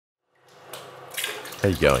How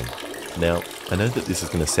you going? Now, I know that this is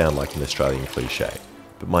going to sound like an Australian cliche,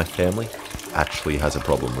 but my family actually has a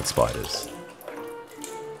problem with spiders.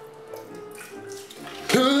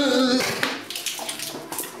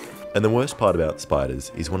 And the worst part about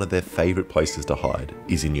spiders is one of their favourite places to hide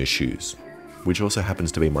is in your shoes, which also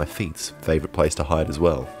happens to be my feet's favourite place to hide as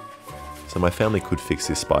well. So my family could fix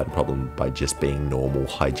this spider problem by just being normal,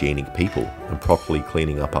 hygienic people and properly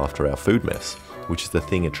cleaning up after our food mess, which is the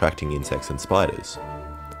thing attracting insects and spiders.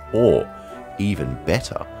 Or, even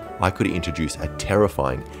better, I could introduce a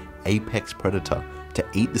terrifying apex predator to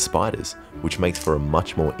eat the spiders, which makes for a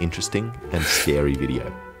much more interesting and scary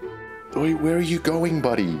video. Wait, where are you going,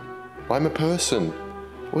 buddy? I'm a person.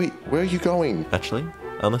 Wait, where are you going? Actually,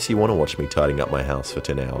 unless you want to watch me tidying up my house for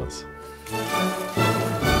 10 hours.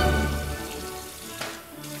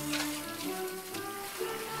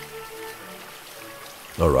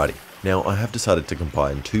 Alrighty, now I have decided to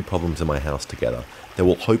combine two problems in my house together that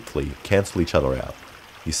will hopefully cancel each other out.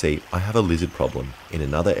 You see, I have a lizard problem in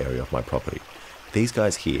another area of my property. These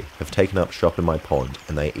guys here have taken up shop in my pond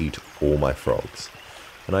and they eat all my frogs.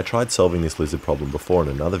 And I tried solving this lizard problem before in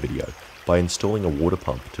another video by installing a water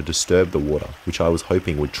pump to disturb the water, which I was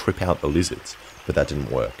hoping would trip out the lizards, but that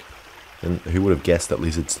didn't work. And who would have guessed that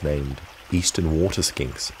lizards named eastern water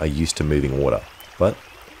skinks are used to moving water? But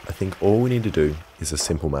I think all we need to do is a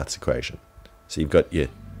simple maths equation. So you've got your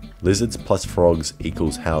lizards plus frogs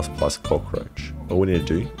equals house plus cockroach. All we need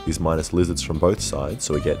to do is minus lizards from both sides,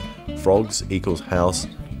 so we get frogs equals house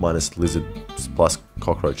minus lizards plus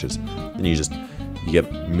cockroaches. Then you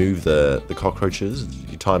move the cockroaches,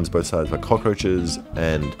 you times both sides by cockroaches,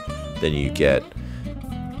 and then you get...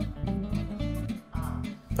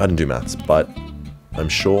 I didn't do maths, but I'm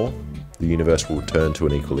sure the universe will return to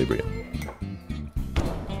an equilibrium.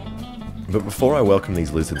 But before I welcome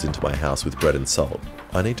these lizards into my house with bread and salt,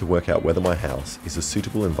 I need to work out whether my house is a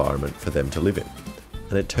suitable environment for them to live in.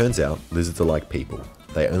 And it turns out lizards are like people.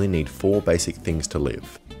 They only need 4 basic things to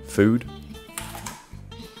live: food,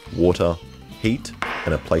 water, heat,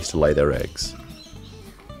 and a place to lay their eggs.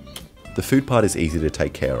 The food part is easy to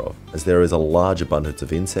take care of, as there is a large abundance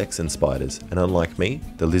of insects and spiders, and unlike me,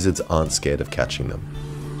 the lizards aren't scared of catching them.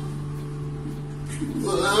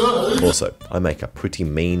 Also, I make a pretty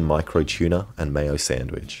mean micro tuna and mayo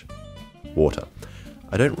sandwich. Water.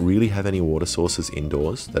 I don't really have any water sources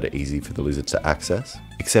indoors that are easy for the lizards to access,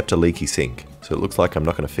 except a leaky sink, so it looks like I'm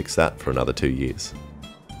not going to fix that for another 2 years.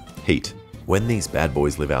 Heat. When these bad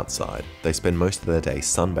boys live outside, they spend most of their day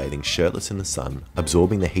sunbathing shirtless in the sun,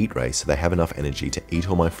 absorbing the heat rays so they have enough energy to eat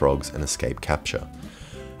all my frogs and escape capture.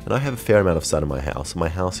 And I have a fair amount of sun in my house, and my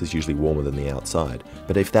house is usually warmer than the outside.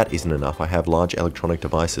 But if that isn't enough, I have large electronic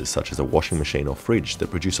devices such as a washing machine or fridge that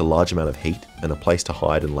produce a large amount of heat and a place to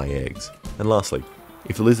hide and lay eggs. And lastly,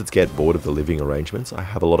 if the lizards get bored of the living arrangements, I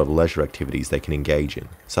have a lot of leisure activities they can engage in,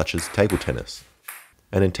 such as table tennis,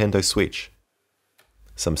 a Nintendo Switch,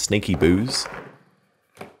 some sneaky booze,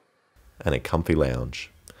 and a comfy lounge.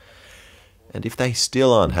 And if they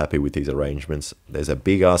still aren't happy with these arrangements, there's a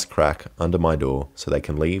big ass crack under my door so they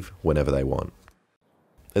can leave whenever they want.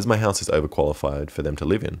 As my house is overqualified for them to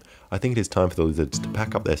live in, I think it is time for the lizards to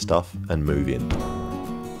pack up their stuff and move in.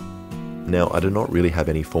 Now, I do not really have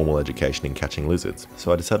any formal education in catching lizards,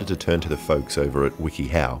 so I decided to turn to the folks over at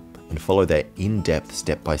WikiHow and follow their in-depth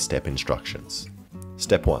step-by-step instructions.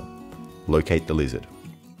 Step 1. Locate the lizard.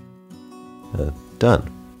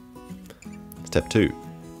 Done. Step 2.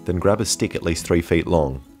 Then grab a stick at least 3 feet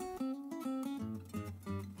long.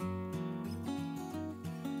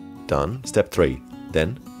 Done. Step 3.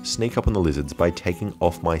 Then sneak up on the lizards by taking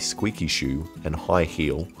off my squeaky shoe and high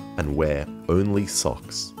heel and wear only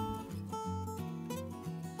socks.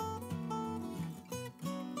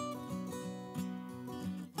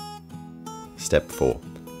 Step 4.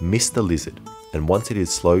 Miss the lizard, and once it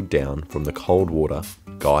is slowed down from the cold water,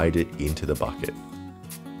 guide it into the bucket.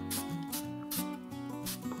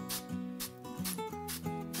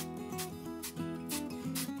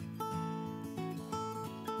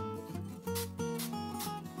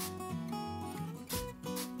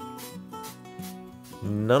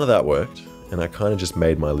 None of that worked, and I kind of just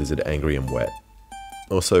made my lizard angry and wet.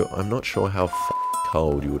 Also, I'm not sure how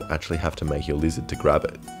cold you would actually have to make your lizard to grab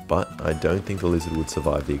it, but I don't think the lizard would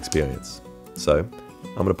survive the experience. So,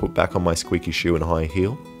 I'm going to put back on my squeaky shoe and high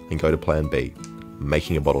heel and go to plan B,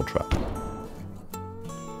 making a bottle trap.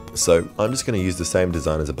 So, I'm just going to use the same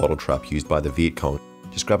design as a bottle trap used by the Viet Cong.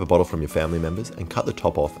 Just grab a bottle from your family members and cut the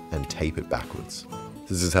top off and tape it backwards.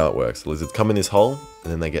 This is how it works. The lizards come in this hole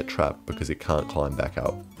and then they get trapped because it can't climb back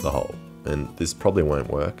out the hole. And this probably won't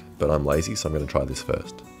work, but I'm lazy, so I'm going to try this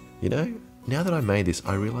first. You know, now that I made this,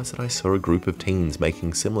 I realised that I saw a group of teens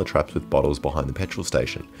making similar traps with bottles behind the petrol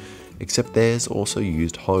station, except theirs also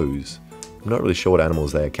used hose. I'm not really sure what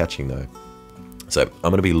animals they are catching though. So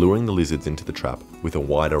I'm going to be luring the lizards into the trap with a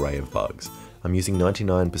wide array of bugs. I'm using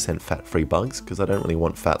 99% fat-free bugs because I don't really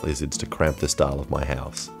want fat lizards to cramp the style of my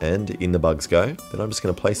house. And in the bugs go, then I'm just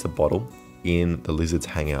going to place the bottle in the lizard's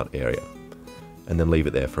hangout area and then leave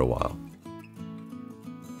it there for a while.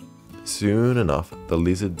 Soon enough, the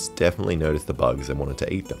lizards definitely noticed the bugs and wanted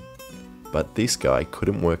to eat them. But this guy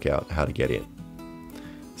couldn't work out how to get in.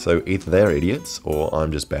 So either they're idiots or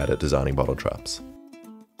I'm just bad at designing bottle traps.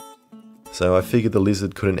 So I figured the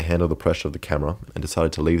lizard couldn't handle the pressure of the camera and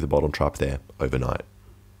decided to leave the bottle trap there overnight.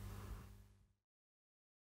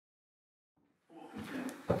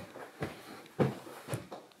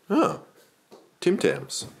 Oh, Tim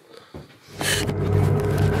Tams.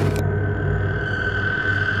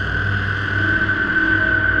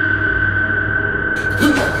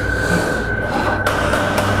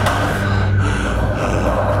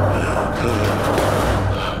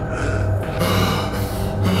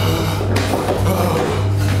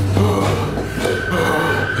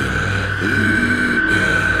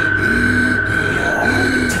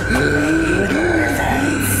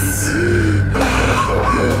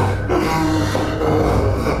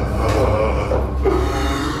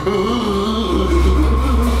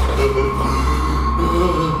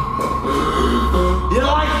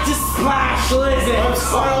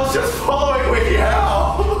 I was just following Wiki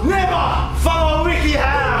How. Never follow Wiki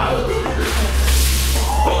How.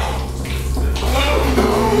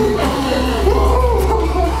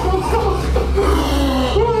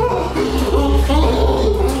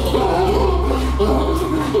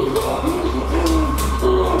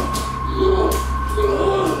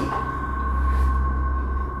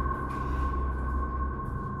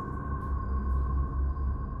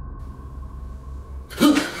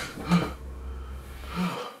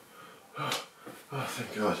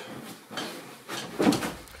 Thank God.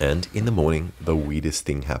 And in the morning, the weirdest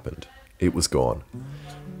thing happened. It was gone.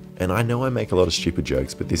 And I know I make a lot of stupid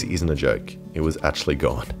jokes, but this isn't a joke. It was actually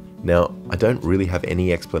gone. Now, I don't really have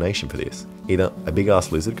any explanation for this. Either a big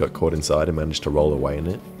ass lizard got caught inside and managed to roll away in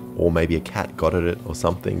it, or maybe a cat got at it or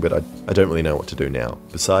something, but I don't really know what to do now.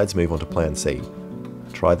 Besides, move on to plan C.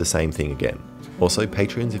 Try the same thing again. Also,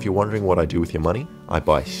 patrons, if you're wondering what I do with your money, I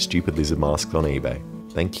buy stupid lizard masks on eBay.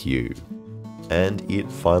 Thank you. And it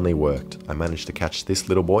finally worked. I managed to catch this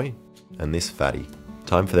little boy and this fatty.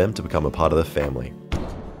 Time for them to become a part of the family.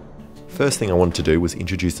 First thing I wanted to do was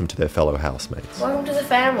introduce them to their fellow housemates. Welcome to the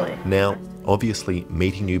family. Now, obviously,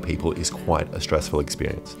 meeting new people is quite a stressful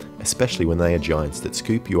experience, especially when they are giants that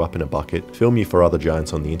scoop you up in a bucket, film you for other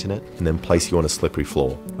giants on the internet, and then place you on a slippery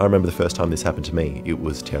floor. I remember the first time this happened to me, it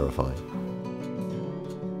was terrifying.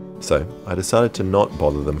 So, I decided to not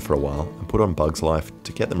bother them for a while and put on Bugs Life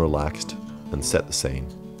to get them relaxed and set the scene.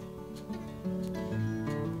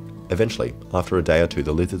 Eventually, after a day or two,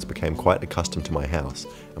 the lizards became quite accustomed to my house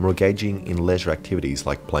and were engaging in leisure activities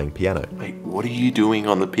like playing piano. Wait, what are you doing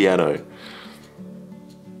on the piano?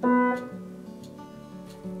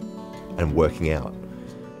 And working out.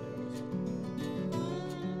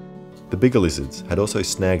 The bigger lizards had also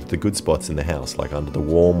snagged the good spots in the house, like under the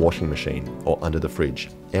warm washing machine or under the fridge,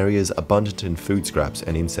 areas abundant in food scraps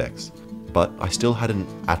and insects. But I still hadn't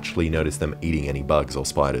actually noticed them eating any bugs or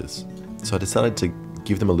spiders. So I decided to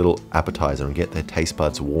give them a little appetizer and get their taste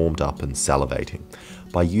buds warmed up and salivating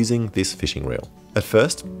by using this fishing reel. At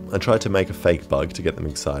first, I tried to make a fake bug to get them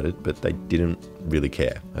excited, but they didn't really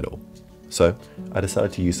care at all. So I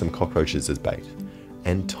decided to use some cockroaches as bait.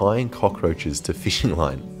 And tying cockroaches to fishing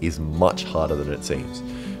line is much harder than it seems,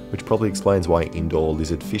 which probably explains why indoor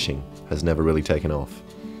lizard fishing has never really taken off.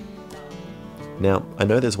 Now, I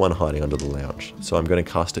know there's one hiding under the lounge, so I'm going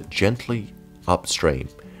to cast it gently upstream,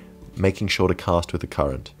 making sure to cast with the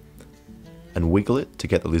current, and wiggle it to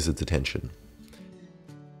get the lizard's attention.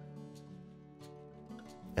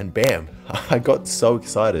 And bam! I got so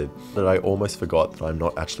excited that I almost forgot that I'm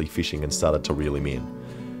not actually fishing and started to reel him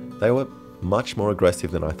in. They were much more aggressive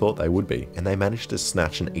than I thought they would be, and they managed to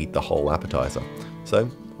snatch and eat the whole appetizer. So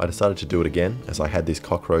I decided to do it again as I had this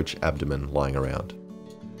cockroach abdomen lying around.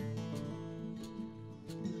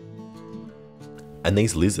 And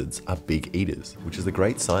these lizards are big eaters, which is a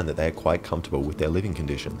great sign that they are quite comfortable with their living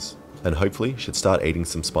conditions, and hopefully should start eating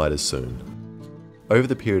some spiders soon. Over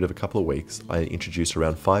the period of a couple of weeks, I introduced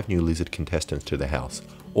around 5 new lizard contestants to the house,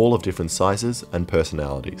 all of different sizes and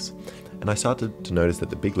personalities. And I started to notice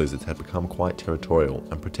that the big lizards had become quite territorial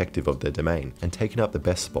and protective of their domain and taken up the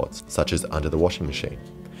best spots, such as under the washing machine.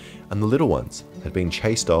 And the little ones had been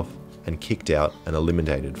chased off and kicked out and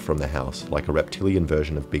eliminated from the house like a reptilian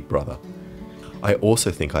version of Big Brother. I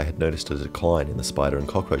also think I had noticed a decline in the spider and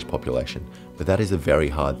cockroach population, but that is a very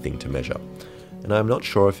hard thing to measure. And I'm not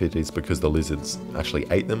sure if it is because the lizards actually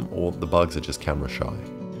ate them or the bugs are just camera shy.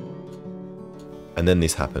 And then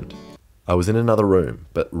this happened. I was in another room,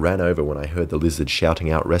 but ran over when I heard the lizard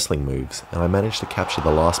shouting out wrestling moves, and I managed to capture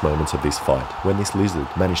the last moments of this fight when this lizard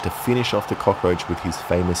managed to finish off the cockroach with his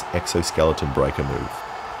famous exoskeleton breaker move,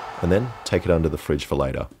 and then take it under the fridge for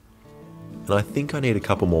later. And I think I need a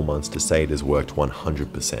couple more months to say it has worked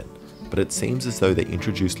 100%, but it seems as though the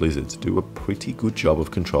introduced lizards do a pretty good job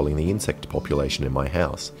of controlling the insect population in my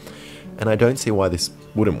house. And I don't see why this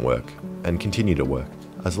wouldn't work, and continue to work,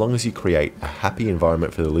 as long as you create a happy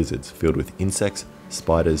environment for the lizards filled with insects,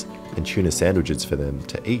 spiders, and tuna sandwiches for them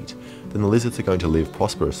to eat, then the lizards are going to live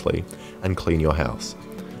prosperously and clean your house.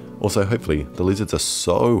 Also, hopefully, the lizards are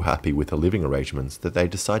so happy with the living arrangements that they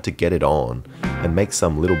decide to get it on and make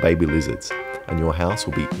some little baby lizards, and your house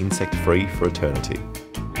will be insect-free for eternity.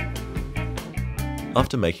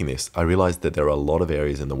 After making this, I realised that there are a lot of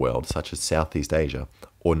areas in the world, such as Southeast Asia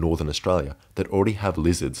or Northern Australia, that already have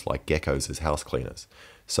lizards like geckos as house cleaners.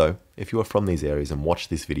 So, if you are from these areas and watch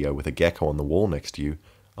this video with a gecko on the wall next to you,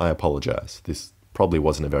 I apologise. This probably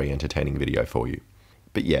wasn't a very entertaining video for you.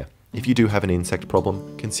 But yeah, if you do have an insect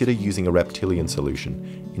problem, consider using a reptilian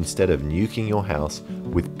solution instead of nuking your house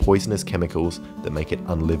with poisonous chemicals that make it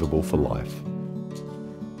unlivable for life.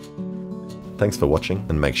 Thanks for watching,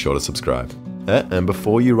 and make sure to subscribe. And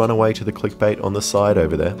before you run away to the clickbait on the side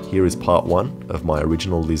over there, here is part 1 of my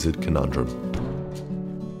original lizard conundrum.